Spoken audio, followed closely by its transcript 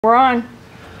We're on.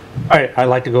 All right, I'd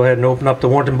like to go ahead and open up the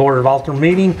Warrenton Board of Alderman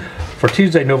meeting for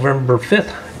Tuesday, November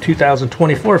 5th,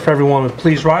 2024. If everyone would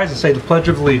please rise and say the Pledge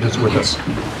of Allegiance with us.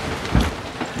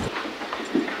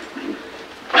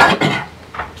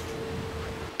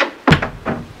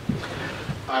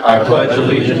 I pledge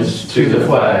allegiance to the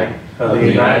flag of the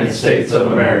United States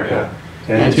of America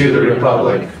and to the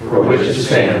republic for which it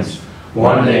stands,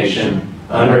 one nation,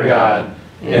 under God,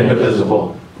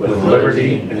 indivisible, with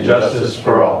liberty and justice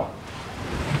for all.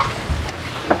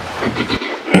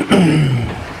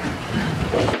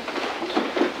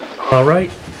 All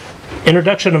right,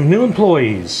 introduction of new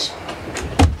employees.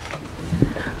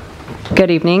 Good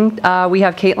evening. We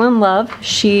have Caitlin Love.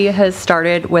 She has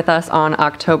started with us on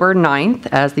October 9th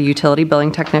as the utility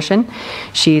billing technician.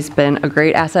 She's been a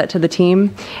great asset to the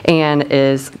team and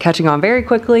is catching on very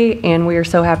quickly, and we are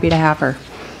so happy to have her.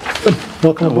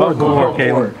 Welcome aboard,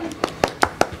 Caitlin.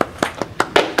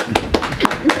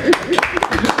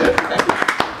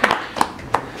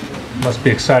 Must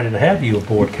be excited to have you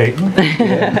aboard, Caitlin.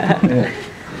 Yeah.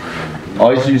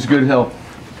 Always use good help.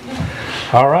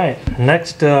 All right,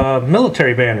 next,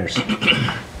 military banners.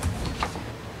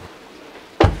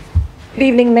 Good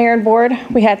evening, Mayor and Board.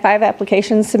 We had 5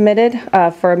 applications submitted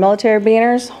for military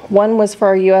banners. One was for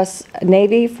our U.S.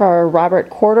 Navy for Robert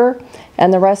Corder,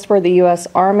 and the rest were the U.S.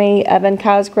 Army, Evan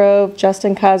Cosgrove,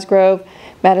 Justin Cosgrove,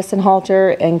 Madison Halter,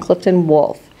 and Clifton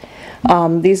Wolf.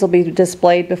 These will be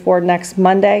displayed before next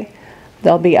Monday.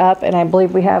 They'll be up, and I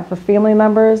believe we have family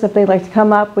members. If they'd like to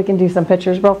come up, we can do some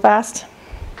pictures real fast.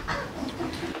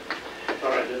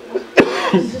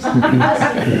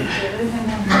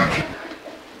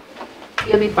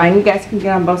 You'll be fine. You guys can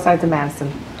get on both sides of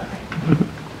Madison.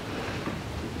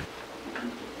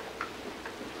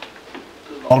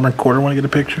 Alderman Corder want to get a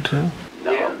picture too?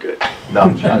 No, I'm good. No,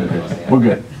 I'm trying to. We're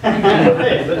good.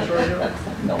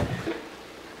 No.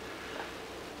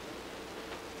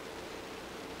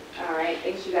 All right.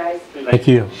 Thanks, you guys. Thank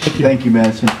you. Thank you,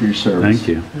 Madison, for your service. Thank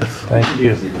you. Thank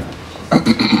you.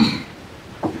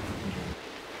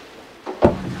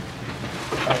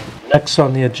 Next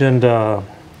on the agenda,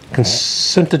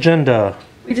 consent agenda.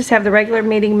 We just have the regular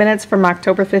meeting minutes from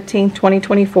October 15,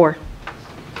 2024.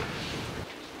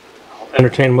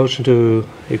 Entertain a motion to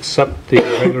accept the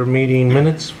regular meeting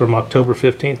minutes from October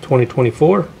 15th,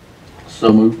 2024.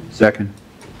 So moved. Second.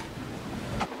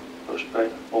 Motion by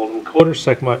Alderman Corder,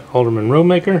 second by Alderman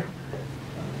Romaker.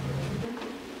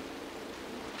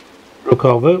 Roll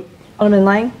call vote. Alderman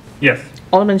Lang? Yes.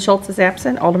 Alderman Schultz is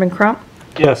absent. Alderman Crump?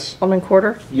 Yes. Alderman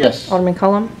Corder? Yes. Alderman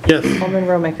Cullum? Yes. Alderman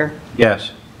Romaker?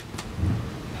 Yes.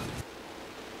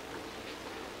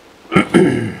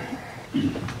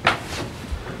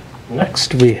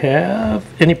 Next we have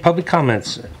any public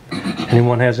comments.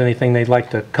 Anyone has anything they'd like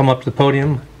to come up to the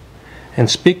podium and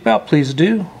speak about, please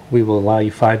do. We will allow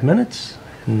you 5 minutes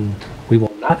and we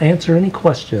will not answer any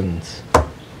questions.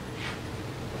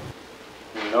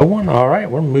 No one? All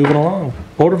right, we're moving along.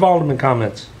 Board of Alderman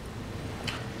comments.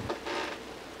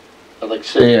 I'd like to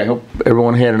say I hope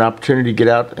everyone had an opportunity to get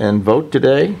out and vote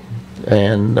today.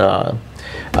 And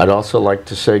I'd also like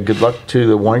to say good luck to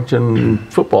the Warrenton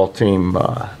football team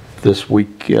this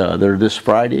week. They're this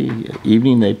Friday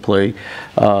evening. They play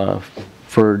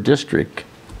for district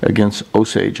against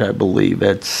Osage, I believe,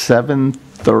 at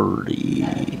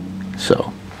 7:30.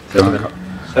 So 7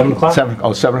 o'clock?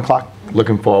 7 o'clock.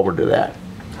 Looking forward to that.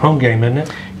 Home game, isn't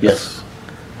it? Yes.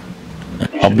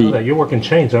 You're working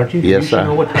chains, aren't you? Yes, you should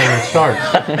know what time it starts.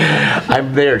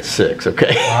 I'm there at 6,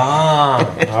 okay? Ah, all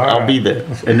right. I'll be there.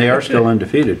 And they are still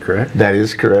undefeated, correct? That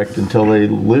is correct until they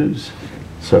lose.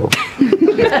 So.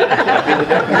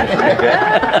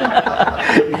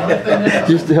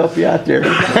 Just to help you out there.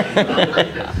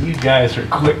 You guys are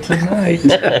quick tonight.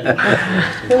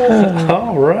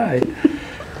 All right.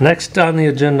 Next on the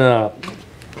agenda,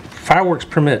 fireworks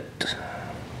permit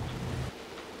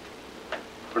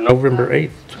for November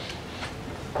 8th.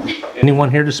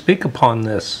 Anyone here to speak upon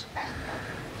this?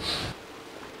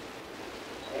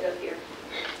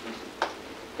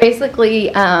 Basically,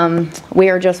 we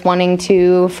are just wanting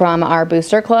to, from our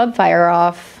booster club, fire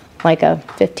off like a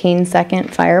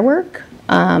 15-second firework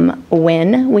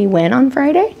when we win on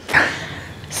Friday.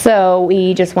 So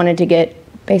we just wanted to get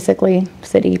basically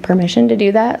city permission to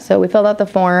do that. So we filled out the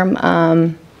form.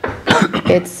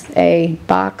 It's a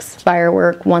box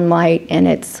firework, 1 light, and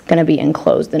it's going to be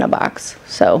enclosed in a box.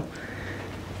 So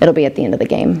it'll be at the end of the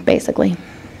game, basically.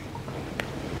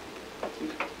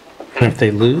 And if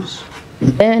they lose?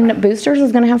 Then Boosters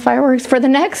is going to have fireworks for the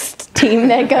next team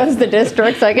that goes to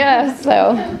districts, I guess.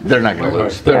 So They're not going to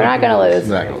lose. they're not going to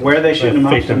lose. Where they shooting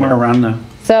them off? Somewhere around the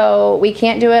So we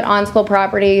can't do it on school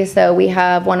property, so we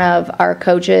have one of our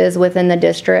coaches within the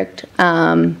district.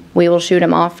 We will shoot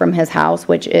him off from his house,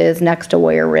 which is next to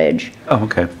Warrior Ridge, Oh,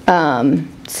 okay.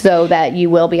 so that you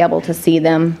will be able to see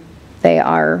them. They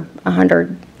are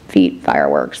 100 feet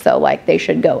fireworks, so like they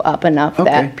should go up enough Okay.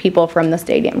 that people from the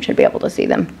stadium should be able to see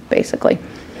them, basically.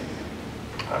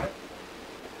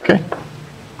 Okay.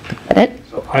 That it?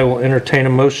 So I will entertain a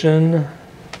motion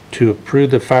to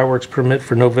approve the fireworks permit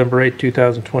for November 8,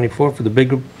 2024 for the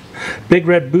Big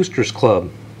Red Boosters Club.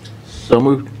 So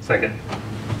moved. Second.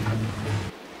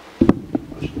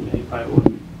 Motion made by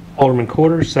Alderman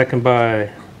Quarter, second by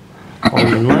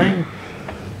Alderman Lang.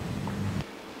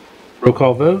 Roll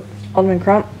call vote? Alderman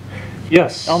Crump,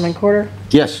 Yes. Alderman Quarter,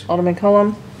 Yes. Alderman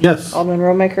Cullum, Yes. Alderman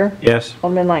Romaker, Yes.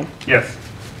 Alderman Lang. Yes.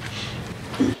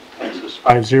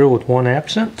 5-0 with one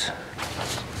absent.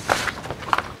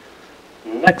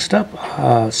 Next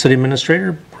up, City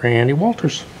Administrator Brandy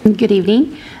Walters. Good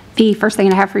evening. The first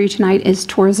thing I have for you tonight is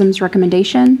tourism's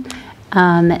recommendation.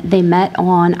 They met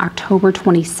on October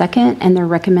 22nd, and they're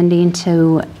recommending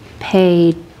to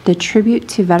pay the tribute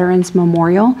to Veterans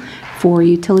Memorial for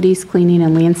utilities, cleaning,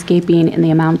 and landscaping in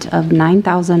the amount of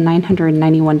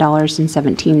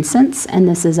 $9,991.17, and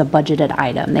this is a budgeted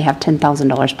item. They have $10,000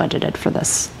 budgeted for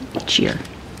this each year.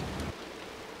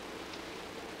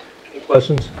 Any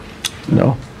questions?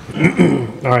 No.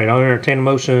 All right, I'll entertain a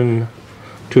motion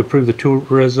to approve the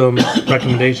tourism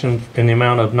recommendation in the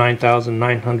amount of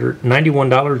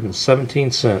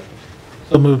 $9,991.17. So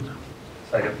moved.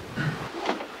 Second.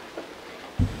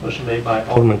 Motion made by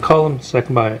Alderman Cullum,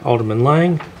 second by Alderman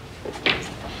Lang.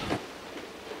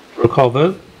 Roll call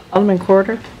vote? Alderman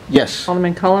Quarter, Yes.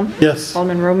 Alderman Cullum, Yes.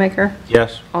 Alderman Romaker,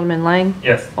 Yes. Alderman Lang,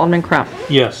 Yes. Alderman Crump.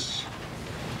 Yes.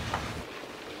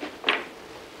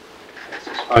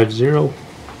 5-0.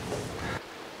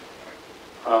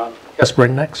 Yes,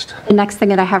 Brent, next. The next thing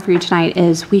that I have for you tonight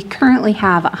is we currently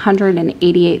have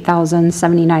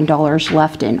 $188,079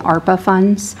 left in ARPA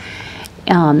funds.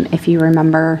 If you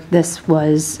remember, this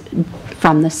was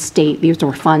from the state. These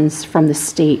were funds from the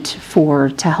state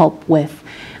to help with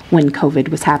when COVID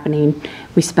was happening.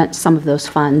 We spent some of those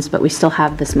funds, but we still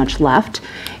have this much left.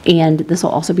 And this will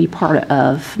also be part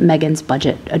of Megan's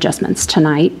budget adjustments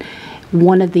tonight. Two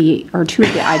of the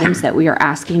items that we are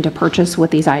asking to purchase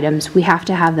with these items, we have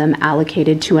to have them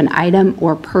allocated to an item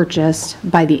or purchased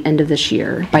by the end of this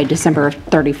year. By December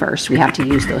 31st, we have to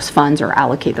use those funds or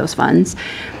allocate those funds.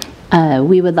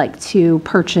 We would like to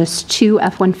purchase 2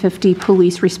 F-150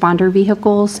 police responder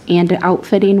vehicles and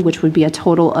outfitting, which would be a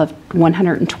total of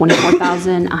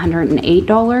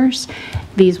 $124,108.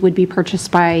 These would be purchased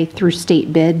through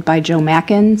state bid by Joe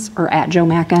Mackins or at Joe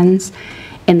Mackins.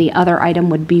 And the other item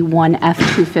would be 1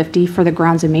 F-250 for the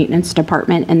Grounds and Maintenance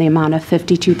Department in the amount of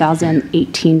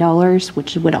 $52,018,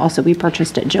 which would also be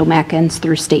purchased at Joe Mackins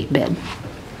through state bid.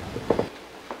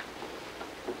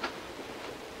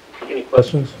 Any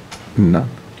questions? No.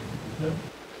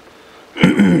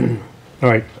 All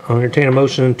right, I'll entertain a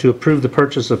motion to approve the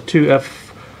purchase of 2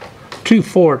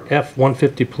 Ford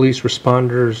F-150 police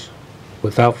responders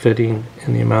with outfitting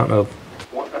in the amount of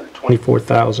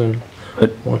 $124,108.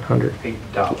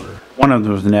 One of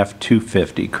them was an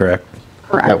F-250, correct? That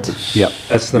Correct. was. Yep.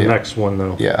 That's the Yeah. next one,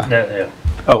 though. Yeah.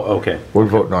 Oh, okay. We're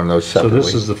voting on those So separately.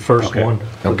 this is the first Okay. one,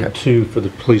 for the Okay. 2 for the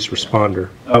police responder.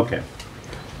 Okay.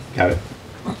 Got it.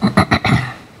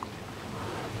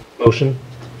 Motion?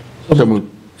 So moved.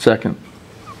 Second.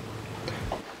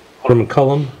 Alderman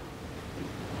Cullum.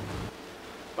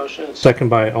 Motion. Second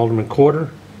by Alderman Quarter.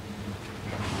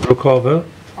 Roll call vote?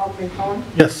 Alderman Cullum,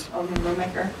 Yes. Alderman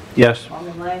Romaker, Yes.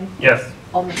 Alderman Lang, Yes.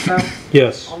 Alderman Crump,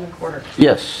 Yes. Alderman Quarter.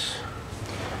 Yes.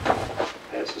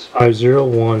 Passes 5-0,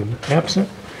 one absent.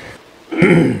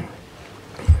 And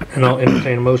I'll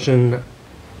entertain a motion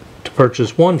to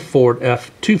purchase 1 Ford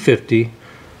F-250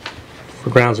 for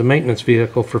grounds and maintenance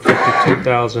vehicle for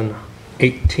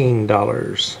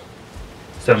 $52,018.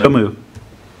 So moved.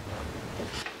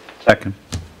 Second.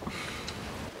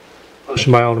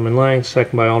 Motion by Alderman Lang,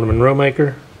 second by Alderman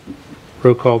Romaker.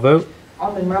 Roll call vote?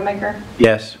 Alderman Romaker,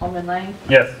 Yes. Alderman Lang,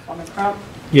 Yes. Alderman Crump,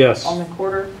 Yes. Alderman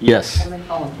Quarter, Yes. Alderman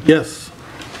Cullum. Yes.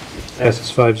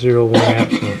 Passes 5-0, one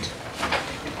absent.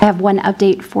 I have one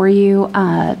update for you.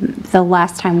 The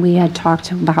last time we had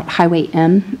talked about Highway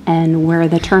M and where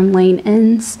the turn lane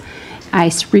ends,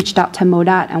 reached out to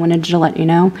MoDOT. I wanted to let you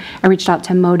know. I reached out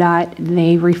to MoDOT.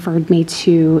 They referred me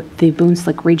to the Boone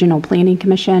Slick Regional Planning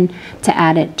Commission to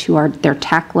add it to their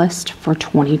TAC list for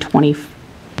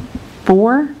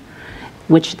 2024,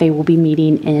 which they will be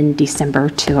meeting in December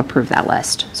to approve that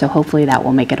list. So hopefully that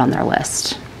will make it on their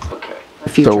list. For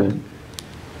future.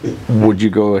 So Would you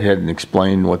go ahead and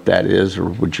explain what that is, or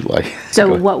would you like?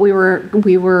 So what we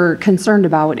were concerned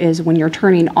about is when you're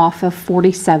turning off of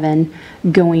 47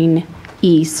 going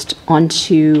east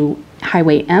onto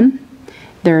Highway M,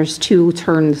 there's two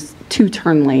turn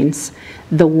lanes.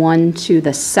 The one to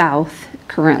the south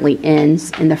currently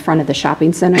ends in the front of the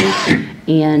shopping center,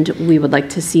 and we would like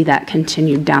to see that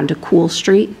continued down to Cool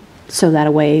Street. So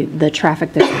that way the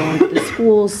traffic that's going to the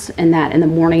schools and that in the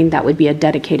morning, that would be a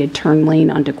dedicated turn lane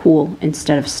onto Cool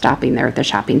instead of stopping there at the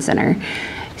shopping center.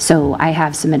 So I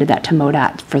have submitted that to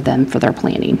MoDOT for them for their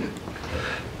planning.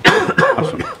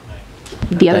 Awesome.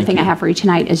 The other thing I have for you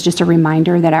tonight is just a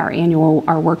reminder that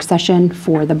our work session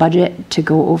for the budget to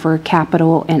go over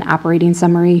capital and operating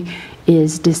summary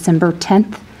is December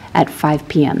 10th at 5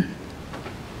 p.m.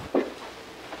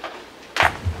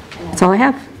 That's all I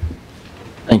have.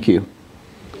 Thank you.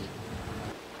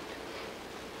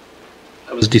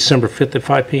 That was December 5th at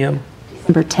 5 p.m.?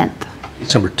 December 10th.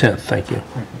 December 10th, thank you.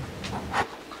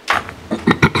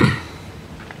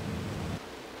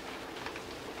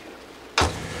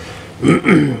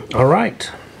 All right,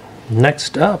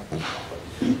 next up,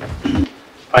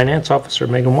 Finance Officer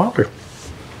Megan Wilder.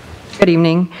 Good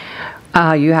evening.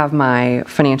 You have my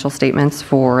financial statements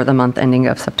for the month ending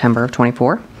of September of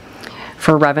 '24.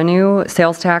 For revenue,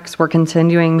 sales tax, we're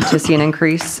continuing to see an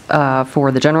increase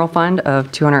for the general fund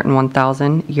of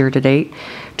 $201,000 year-to-date,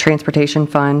 transportation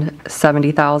fund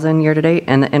 $70,000 year-to-date,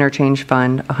 and the interchange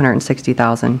fund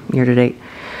 $160,000 year-to-date.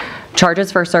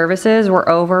 Charges for services were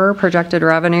over projected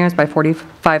revenues by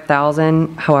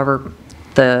 $45,000. However,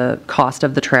 the cost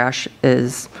of the trash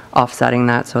is offsetting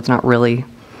that, so it's not really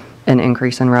an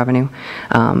increase in revenue,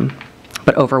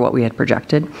 but over what we had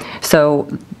projected. So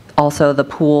also the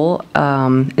pool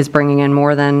is bringing in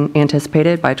more than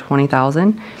anticipated by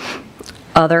 $20,000.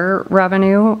 Other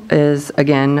revenue is,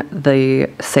 again, the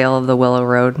sale of the Willow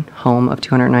Road home of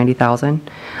 $290,000.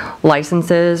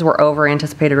 Licenses were over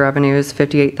anticipated revenues,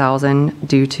 $58,000,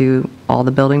 due to all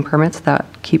the building permits that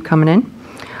keep coming in.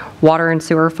 Water and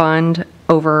sewer fund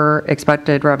over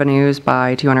expected revenues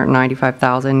by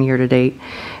 $295,000 year to date,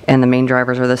 and the main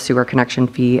drivers are the sewer connection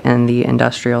fee and the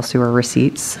industrial sewer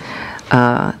receipts.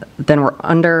 Then we're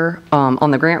under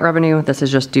on the grant revenue. This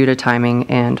is just due to timing,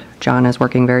 and John is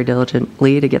working very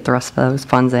diligently to get the rest of those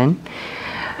funds in.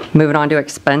 Moving on to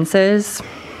expenses,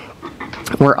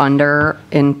 we're under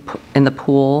in the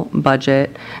pool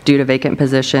budget due to vacant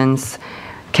positions,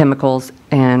 chemicals,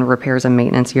 and repairs and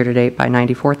maintenance year to date by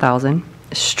 $94,000.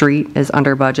 Street is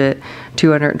under budget,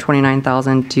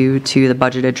 $229,000 due to the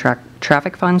budgeted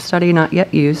traffic fund study not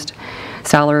yet used,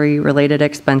 salary-related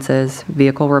expenses,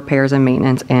 vehicle repairs and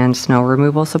maintenance, and snow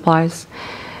removal supplies.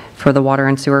 For the water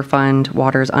and sewer fund,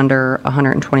 water is under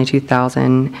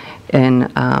 $122,000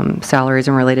 in salaries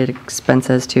and related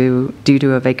expenses due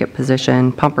to a vacant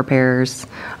position, pump repairs,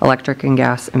 electric and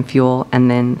gas and fuel,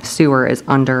 and then sewer is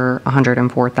under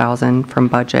 $104,000 from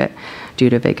budget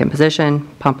due to vacant position,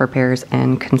 pump repairs,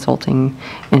 and consulting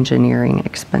engineering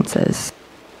expenses.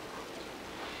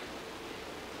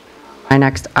 My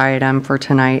next item for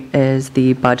tonight is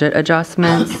the budget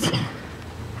adjustments.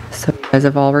 So you guys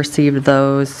have all received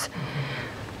those.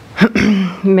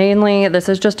 Mainly, this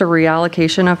is just a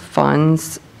reallocation of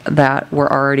funds that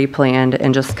were already planned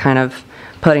and just kind of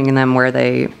putting them where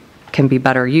they can be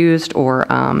better used, or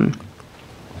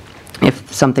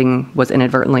if something was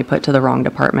inadvertently put to the wrong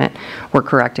department, we're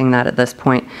correcting that at this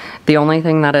point. The only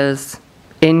thing that is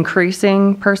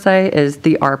increasing per se is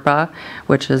the ARPA,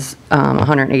 which is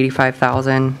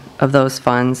 $185,000 of those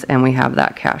funds, and we have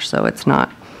that cash, so it's not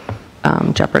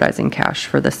jeopardizing cash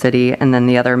for the city. And then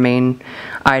the other main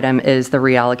item is the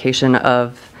reallocation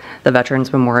of the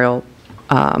Veterans Memorial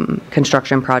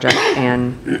construction project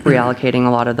and reallocating a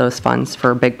lot of those funds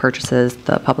for big purchases,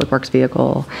 the Public Works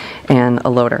vehicle and a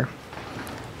loader.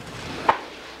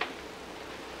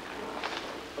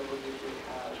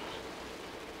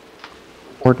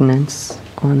 Ordinance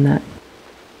on that.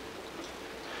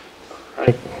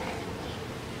 Right.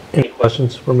 Any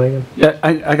questions for Megan? Yeah,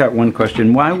 I got one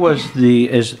question. Why was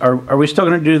are we still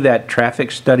going to do that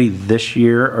traffic study this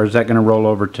year, or is that going to roll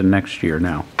over to next year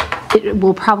now? It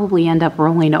will probably end up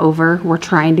rolling over. We're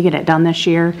trying to get it done this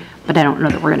year, but I don't know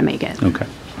that we're going to make it. Okay.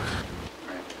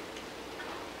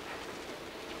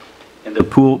 And the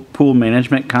pool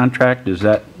management contract, is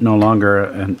that no longer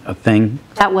a thing?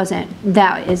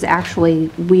 That is actually,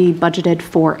 we budgeted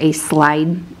for a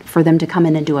slide, for them to come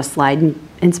in and do a slide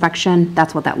inspection.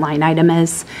 That's what that line item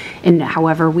is. And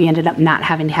however, we ended up not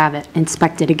having to have it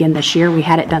inspected again this year. We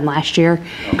had it done last year.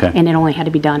 Okay. And it only had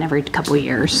to be done every couple of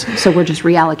years. So we're just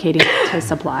reallocating it to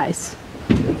supplies.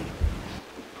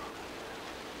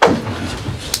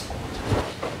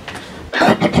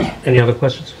 Any other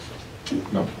questions?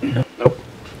 No. Nope.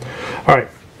 All right,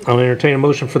 I'll entertain a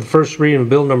motion for the first reading of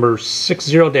bill number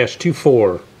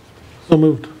 60-24. So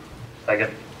moved.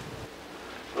 Second.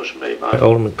 Motion made by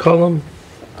Alderman Cullum,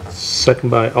 second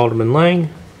by Alderman Lang.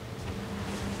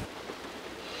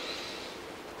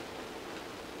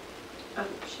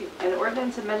 An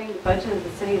ordinance amending the budget of the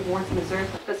city of Warrenton, Missouri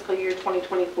for fiscal year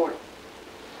 2024. All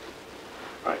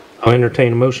right, I'll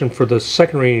entertain a motion for the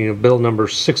second reading of bill number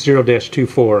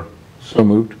 60-24. So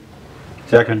moved.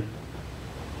 Second.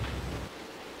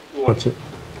 Who wants it?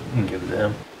 Give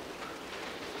them.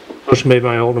 Motion made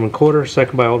by Alderman Corder,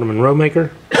 second by Alderman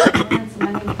Romaker. Ordinance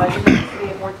amending the budget of the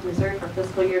city of Warrenton, Missouri for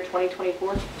fiscal year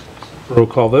 2024. Roll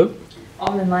call vote.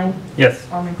 Alderman Lang. Yes.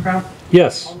 Alderman Crump.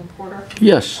 Yes. Alderman Porter.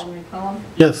 Yes. Alderman Cullum.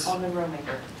 Yes. Alderman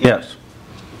Romaker. Yes.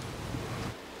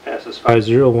 Passes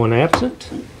 5-0, one absent.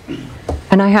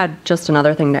 And I had just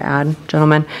another thing to add,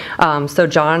 gentlemen. So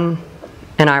John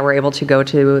and I were able to go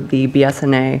to the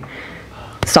BSNA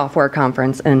software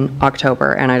conference in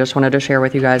October, and I just wanted to share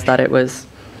with you guys that it was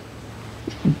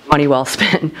money well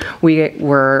spent. We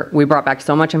brought back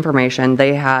so much information.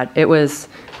 It was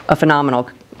a phenomenal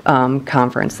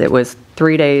conference. It was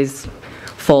 3 days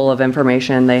full of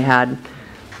information. They had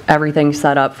everything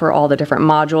set up for all the different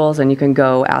modules, and you can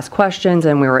go ask questions,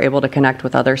 and we were able to connect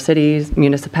with other cities,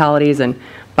 municipalities, and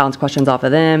bounce questions off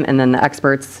of them, and then the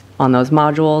experts on those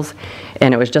modules.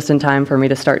 And it was just in time for me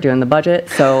to start doing the budget,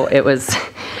 so it was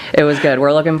good.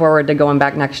 We're looking forward to going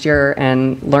back next year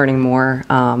and learning more.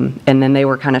 And then they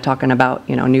were kind of talking about,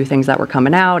 new things that were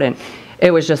coming out, and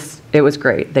it was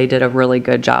great. They did a really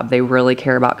good job. They really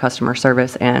care about customer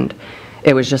service, and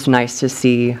it was just nice to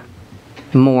see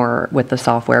more with the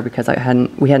software because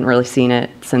we hadn't really seen it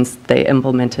since they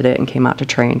implemented it and came out to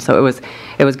train. So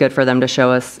it was good for them to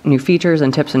show us new features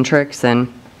and tips and tricks,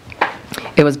 and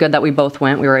it was good that we both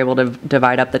went. We were able to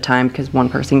divide up the time because one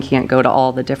person can't go to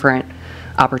all the different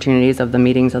opportunities of the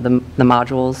meetings of the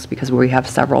modules because we have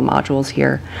several modules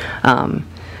here.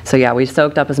 So yeah, we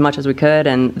soaked up as much as we could,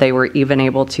 and they were even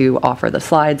able to offer the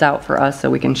slides out for us so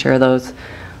we can share those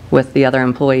with the other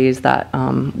employees that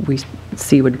we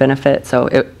see would benefit. So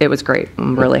it was great.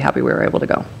 I'm really happy we were able to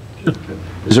go.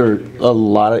 Is there a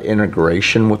lot of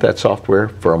integration with that software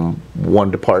from one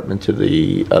department to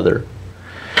the other?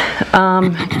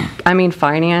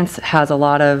 Finance has a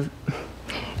lot of,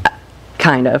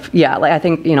 kind of, yeah. Like I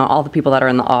think, all the people that are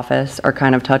in the office are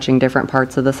kind of touching different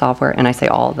parts of the software, and I say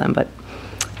all of them, but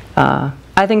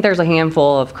I think there's a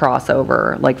handful of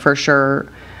crossover. Like for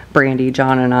sure, Brandy,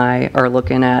 John, and I are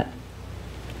looking at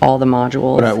all the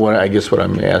modules. I guess what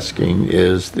I'm asking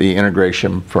is the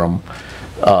integration from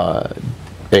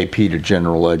AP to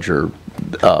general ledger,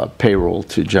 payroll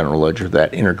to general ledger,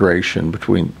 that integration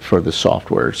for the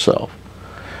software itself.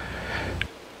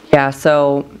 Yeah,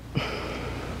 so,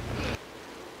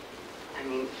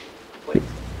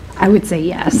 I would say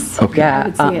yes. Okay. I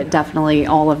would say it definitely,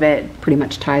 all of it pretty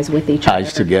much ties with each other.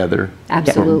 Ties together.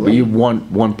 Absolutely. You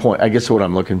one point, I guess what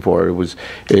I'm looking for, it's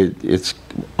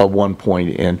a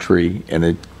 1-point entry and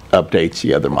it updates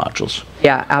the other modules.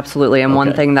 yeah, absolutely. And one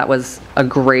Okay. thing that was a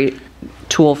great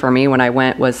tool for me when I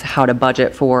went was how to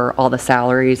budget for all the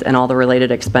salaries and all the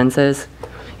related expenses.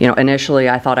 Initially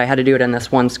I thought I had to do it in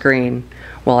this one screen.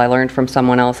 Well, I learned from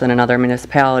someone else in another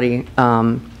municipality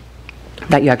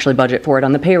that you actually budget for it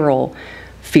on the payroll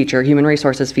feature, human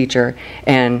resources feature,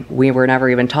 and we were never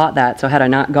even taught that. So had I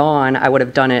not gone, I would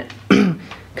have done it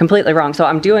completely wrong. So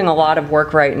I'm doing a lot of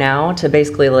work right now to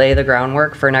basically lay the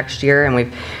groundwork for next year, and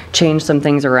we've changed some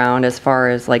things around as far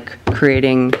as like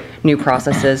creating new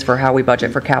processes for how we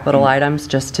budget for capital items,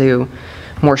 just to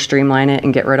more streamline it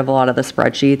and get rid of a lot of the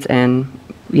spreadsheets and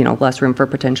less room for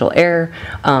potential error.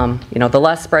 The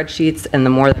less spreadsheets and the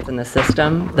more that's in the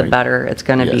system, the better it's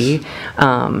going to be.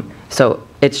 So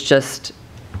it's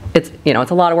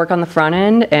a lot of work on the front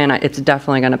end, and it's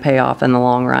definitely going to pay off in the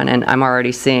long run. And I'm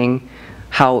already seeing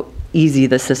how easy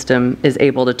the system is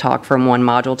able to talk from one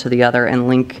module to the other and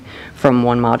link from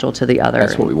one module to the other.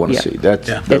 That's what we want to see. That's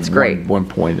It's great. One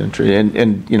point entry. And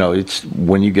it's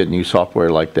when you get new software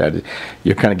like that,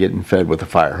 you're kind of getting fed with a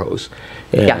fire hose.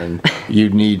 And you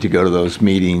need to go to those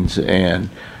meetings and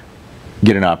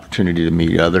get an opportunity to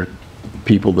meet other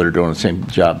people that are doing the same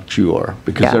job that you are,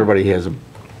 because everybody has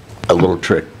a little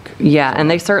trick. Yeah, and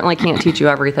they certainly can't teach you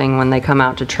everything when they come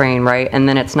out to train, right? And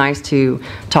then it's nice to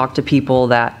talk to people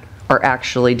that are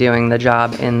actually doing the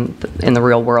job in the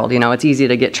real world. It's easy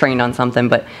to get trained on something,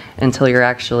 but until you're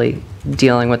actually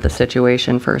dealing with the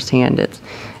situation firsthand,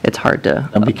 it's hard to.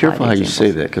 And be careful how you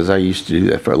say that, because I used to do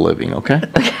that for a living, okay?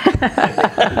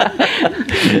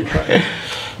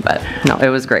 But no, it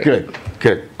was great.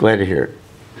 Good. Glad to hear it.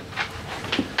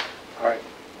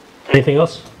 Anything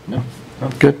else? No.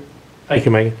 Good. Thank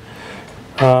you, Megan.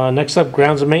 Next up,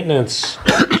 grounds and maintenance.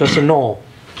 Justin Knoll.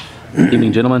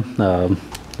 Evening, gentlemen.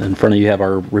 In front of you have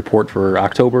our report for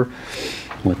October.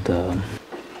 With,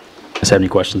 guys have any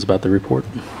questions about the report?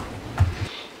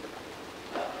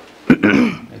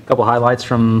 A couple highlights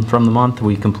from the month.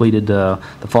 We completed the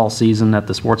fall season at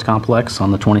the sports complex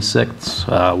on the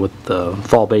 26th with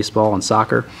fall baseball and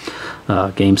soccer.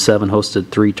 Game 7 hosted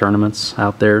 3 tournaments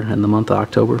out there in the month of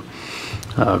October.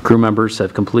 Crew members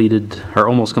have completed, or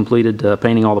almost completed,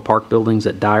 painting all the park buildings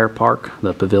at Dyer Park,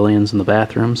 the pavilions and the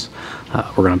bathrooms.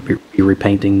 We're going to be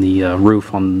repainting the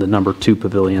roof on the number 2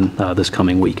 pavilion this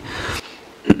coming week,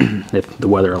 if the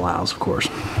weather allows, of course.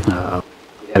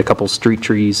 We had a couple street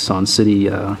trees on city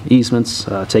easements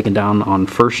taken down on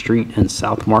First Street and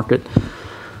South Market.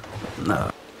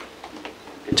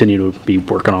 Continue to be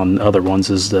working on other ones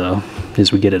as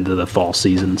we get into the fall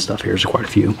season and stuff. Here's quite a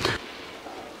few.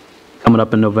 Coming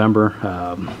up in November,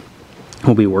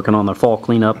 we'll be working on the fall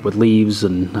cleanup with leaves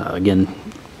and, again,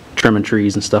 trimming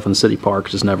trees and stuff in the city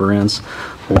parks. Just never ends.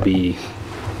 We'll be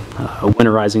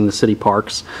winterizing the city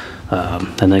parks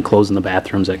and then closing the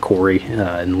bathrooms at Corey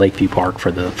and Lakeview Park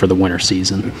for the winter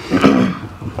season.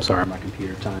 I'm sorry, my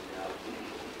computer timed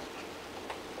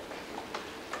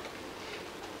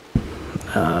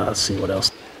out. Let's see what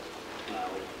else.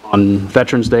 On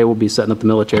Veterans Day, we'll be setting up the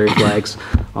military flags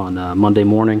on Monday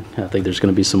morning. I think there's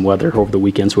going to be some weather over the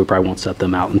weekend, so we probably won't set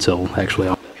them out until actually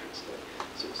on Veterans Day.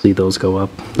 So we'll see those go up.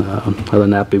 Other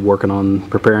than that, be working on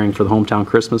preparing for the hometown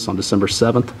Christmas on December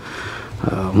 7th.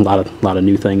 A lot of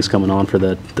new things coming on for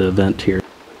the event here.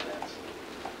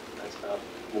 That's about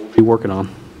what we'll be working on.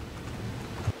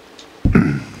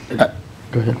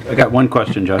 Go ahead. I got one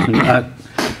question, Justin.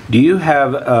 Do you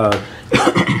have a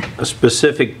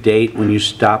specific date when you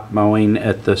stop mowing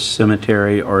at the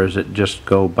cemetery, or is it just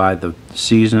go by the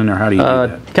season, or how do you do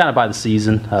that? Kind of by the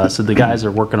season. So the guys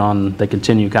are working on, they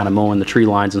continue kind of mowing the tree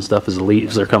lines and stuff as the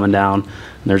leaves are coming down.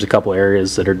 And there's a couple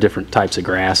areas that are different types of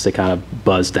grass that kind of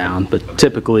buzz down. But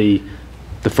typically,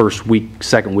 the first week,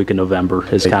 second week of November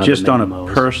is kind of just the on a main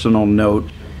mows. personal note.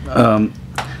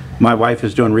 My wife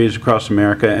is doing Wreaths Across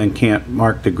America and can't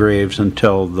mark the graves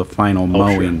until the final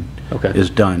mowing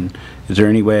is done. Is there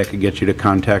any way I could get you to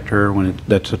contact her when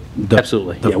that's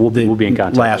Absolutely. Yeah, we'll be in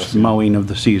contact. Last mowing of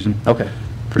the season? Okay,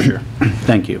 for sure.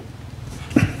 Thank you.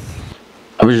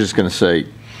 I was just going to say,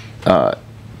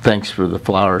 thanks for the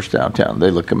flowers downtown.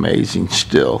 They look amazing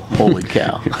still. Holy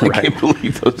cow. I can't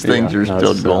believe those things are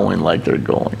still going like they're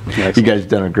going. Excellent. You guys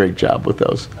done a great job with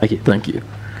those. Thank you. Thank you.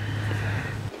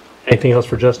 Anything else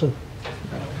for Justin?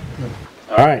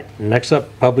 All right, next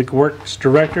up, Public Works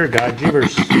Director, Guy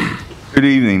Jeevers. Good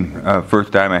evening.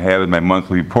 First time I have is my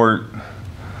monthly report.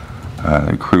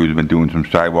 The crew's been doing some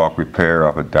sidewalk repair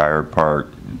off of Dyer Park,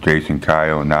 Jason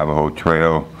Kyle, Navajo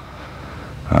Trail.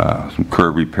 Some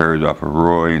curb repairs off of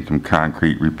Roy and some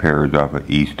concrete repairs off of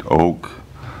East Oak.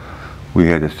 We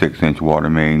had a 6-inch water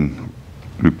main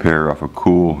repair off of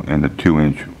Cool and a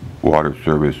 2-inch water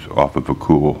service off of a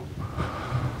Cool.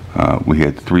 We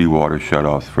had 3 water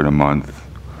shutoffs for the month.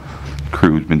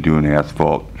 Crew's been doing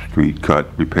asphalt street cut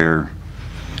repair.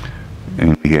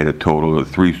 And we had a total of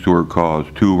 3 sewer calls.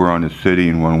 2 were on the city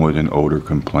and 1 was an odor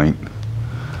complaint.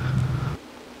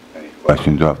 Any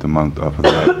questions off the month off of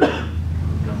that?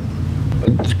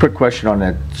 Just a quick question on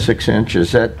that 6-inch.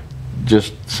 Is that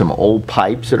just some old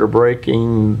pipes that are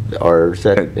breaking, or is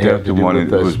that That's the one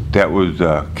that was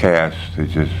cast. It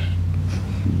just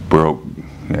broke.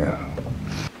 Yeah.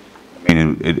 I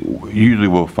mean, it usually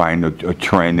we'll find a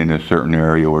trend in a certain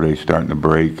area where they're starting to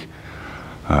break.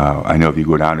 I know if you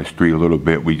go down the street a little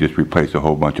bit, we just replace a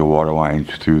whole bunch of water lines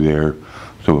through there.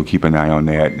 So we'll keep an eye on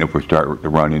that. And if we start to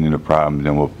run into problems,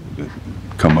 then we'll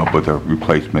come up with a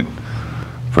replacement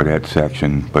for that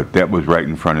section. But that was right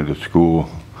in front of the school.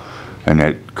 And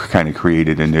that kind of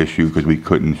created an issue because we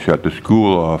couldn't shut the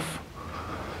school off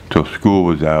till school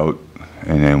was out.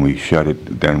 And then we shut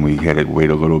it, then we had to wait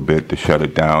a little bit to shut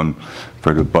it down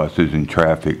for the buses and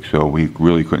traffic. So we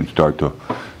really couldn't start till,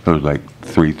 it was like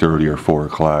 3:30 or 4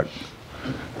 o'clock.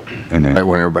 And then, right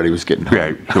when everybody was getting home?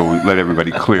 Yeah, so we let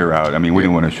everybody clear out. I mean, we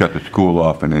didn't want to shut the school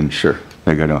off and then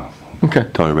they got to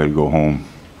tell everybody to go home.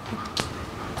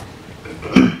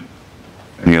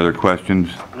 Any other questions?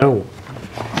 No.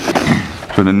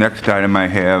 So the next item I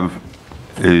have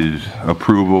is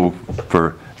approval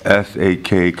for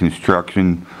SAK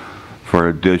Construction for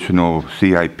additional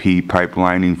CIP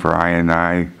pipelining for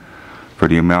I&I for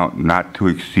the amount not to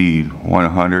exceed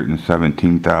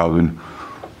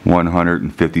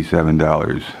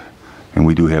 $117,157. And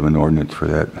we do have an ordinance for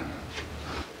that.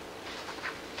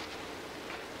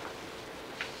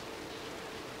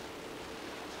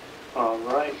 All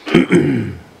right.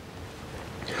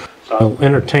 So I'll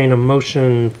entertain a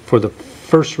motion for the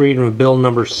first reading of bill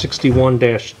number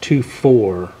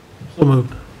 61-24. So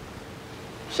moved.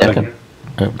 Second.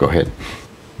 Go ahead.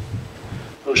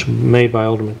 Motion made by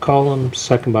Alderman Collins,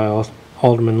 second by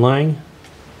Alderman Lang.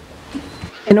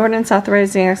 An ordinance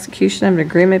authorizing execution of an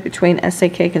agreement between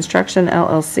SAK Construction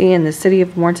LLC and the City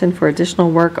of Warrenton for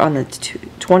additional work on the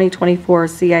 2024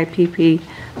 CIPP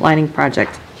lining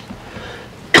project.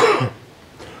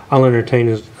 I'll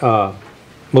entertain a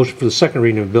motion for the second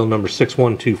reading of bill number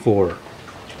 6124.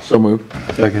 So moved.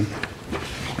 Second.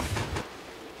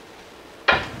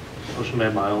 Motion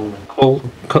made by Alderman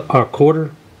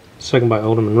Quarter, second by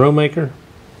Alderman Romaker.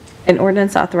 An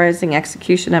ordinance authorizing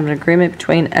execution of an agreement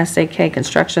between SAK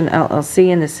Construction LLC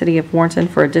and the City of Warrenton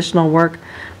for additional work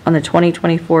on the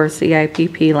 2024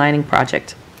 CIPP lining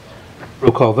project.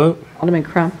 Roll call vote. Alderman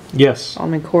Crump. Yes.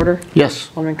 Alderman Quarter.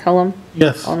 Yes. Alderman Cullum.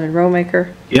 Yes. Alderman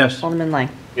Romaker. Yes. Alderman Lang.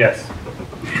 Yes.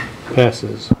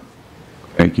 Passes.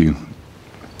 Thank you.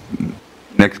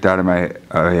 Next item I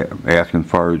asking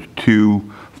for is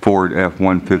 2 Ford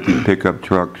F-150 pickup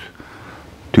trucks,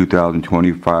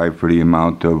 2025, for the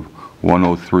amount of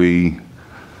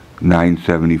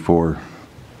 $103,974.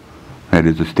 That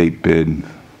is a state bid.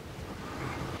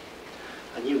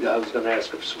 I knew I was going to ask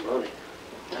for some money.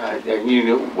 You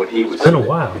knew what he was. It's been a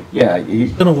while. Yeah,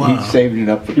 he's been a while. He's saving it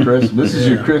up for Christmas. This is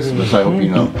your Christmas, I hope you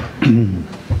know.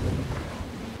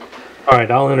 All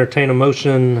right, I'll entertain a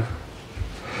motion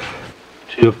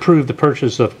to approve the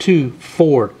purchase of 2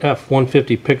 Ford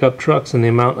F-150 pickup trucks in the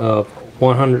amount of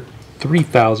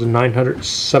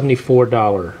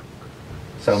 $103,974.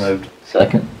 So moved.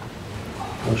 Second.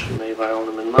 Motion made by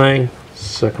Alderman Lang,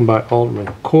 second by Alderman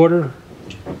Quarter.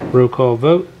 Roll call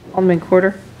vote. Alderman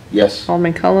Quarter. Yes.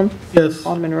 Alderman Cullum. Yes.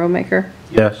 Alderman Romaker.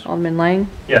 Yes. Alderman Lang.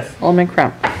 Yes. Alderman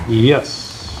Crump.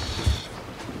 Yes.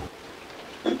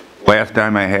 Last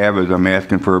item I have is I'm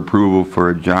asking for approval for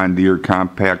a John Deere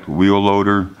compact wheel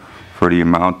loader for the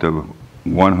amount of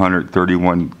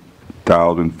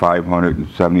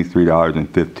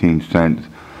 $131,573.15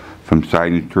 from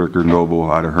Siding Stricker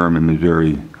Noble out of Herman,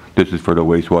 Missouri. This is for the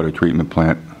wastewater treatment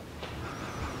plant.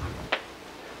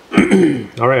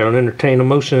 All right, I'll entertain a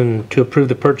motion to approve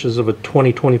the purchase of a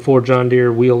 2024 John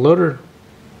Deere wheel loader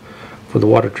for the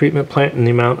water treatment plant in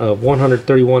the amount of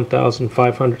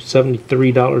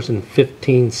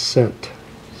 $131,573.15.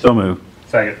 So moved.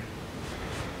 Second.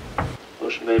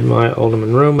 Motion made by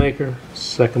Alderman Romaker,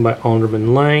 second by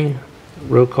Alderman Lang.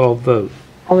 Roll call vote.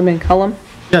 Alderman Cullum.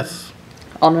 Yes.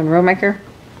 Alderman Romaker.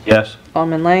 Yes.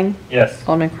 Alderman Lang. Yes.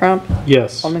 Alderman Crump.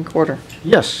 Yes. Alderman Quarter.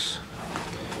 Yes.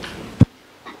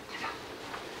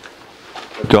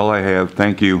 That's all I have.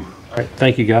 Thank you. All right,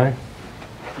 thank you, Guy.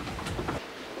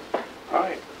 All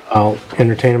right, I'll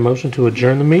entertain a motion to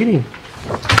adjourn the meeting.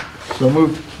 So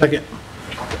moved. Second.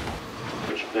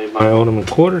 Motion made by Alderman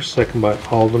Quarter, second by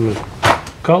Alderman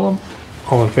Cullum.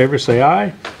 All in favor, say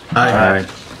aye. Aye.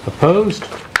 Opposed?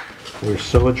 We're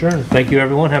so adjourned. Thank you,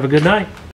 everyone. Have a good night.